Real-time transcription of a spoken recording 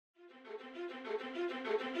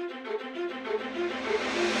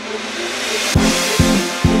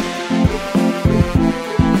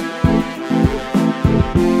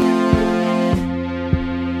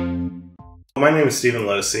My name is Stephen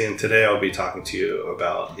Losey, and today I'll be talking to you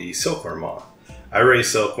about the silkworm moth. I raise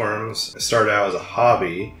silkworms. It started out as a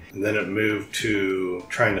hobby, and then it moved to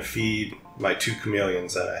trying to feed my 2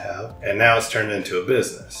 chameleons that I have, and now it's turned into a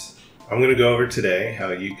business. I'm going to go over today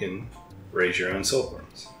how you can raise your own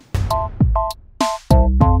silkworms.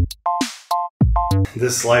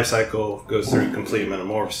 This life cycle goes through complete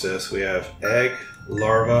metamorphosis. We have egg,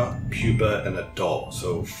 larva, pupa, and adult.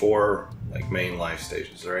 So 4 main life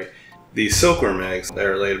stages, right? These silkworm eggs, they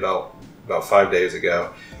were laid about 5 days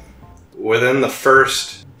ago. Within the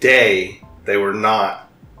first day, they were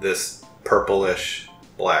not this purplish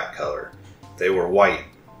black color. They were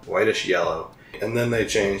whitish yellow, and then they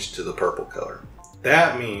changed to the purple color.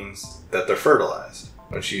 That means that they're fertilized.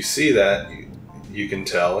 Once you see that, you can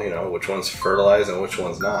tell, which one's fertilized and which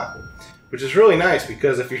one's not. Which is really nice,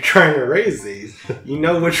 because if you're trying to raise these, you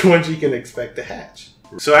know which ones you can expect to hatch.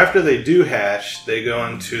 So after they do hatch, they go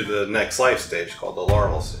into the next life stage called the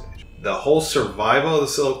larval stage. The whole survival of the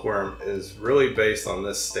silkworm is really based on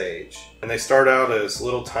this stage. And they start out as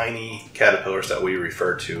little tiny caterpillars that we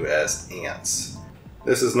refer to as ants.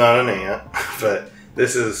 This is not an ant, but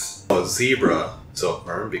this is a zebra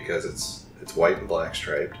silkworm because it's white and black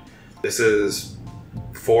striped. This is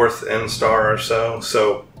 4th instar or so.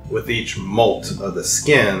 So with each molt of the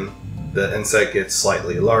skin, the insect gets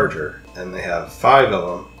slightly larger. And they have 5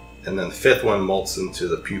 of them, and then the 5th one molts into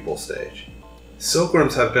the pupal stage.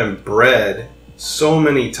 Silkworms have been bred so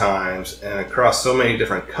many times and across so many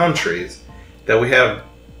different countries that we have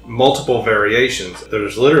multiple variations.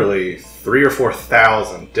 There's literally 3,000 or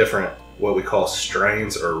 4,000 different what we call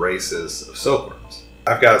strains or races of silkworms.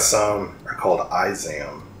 I've got some are called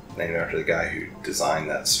Izam, named after the guy who designed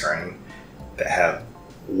that strain, that have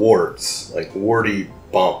warts, like warty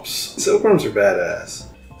bumps. Silkworms are badass.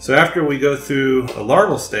 So after we go through the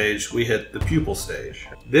larval stage, we hit the pupal stage.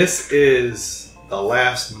 This is the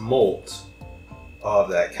last molt of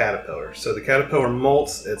that caterpillar. So the caterpillar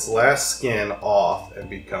molts its last skin off and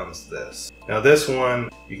becomes this. Now this one,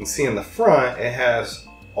 you can see in the front, it has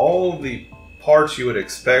all the parts you would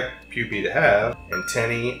expect pupae to have: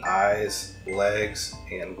 antennae, eyes, legs,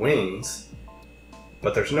 and wings.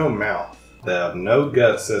 But there's no mouth. They have no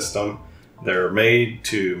gut system. They're made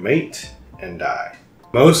to mate and die.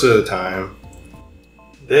 Most of the time,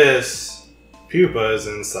 this pupa is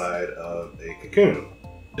inside of a cocoon.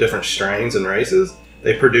 Different strains and races,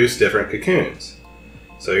 they produce different cocoons.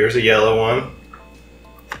 So here's a yellow one.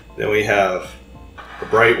 Then we have a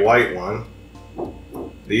bright white one.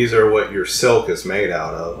 These are what your silk is made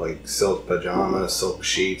out of, like silk pajamas, silk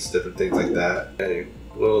sheets, different things like that. And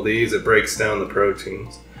well, these, it breaks down the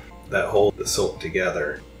proteins that hold the silk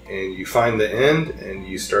together. And you find the end and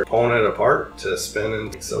you start pulling it apart to spin and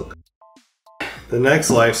make silk. The next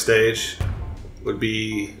life stage would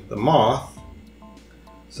be the moth.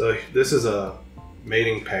 So this is a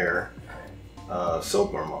mating pair of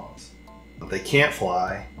silkworm moths. They can't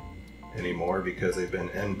fly anymore because they've been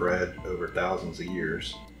inbred over thousands of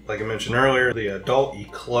years. Like I mentioned earlier, the adult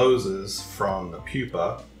ecloses from the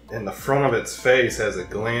pupa, and the front of its face has a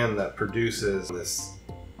gland that produces this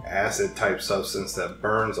acid type substance that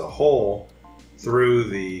burns a hole through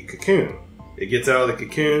the cocoon. It gets out of the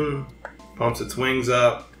cocoon, pumps its wings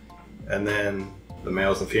up, and then the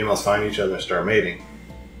males and females find each other and start mating.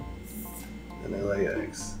 And they lay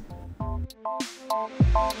eggs.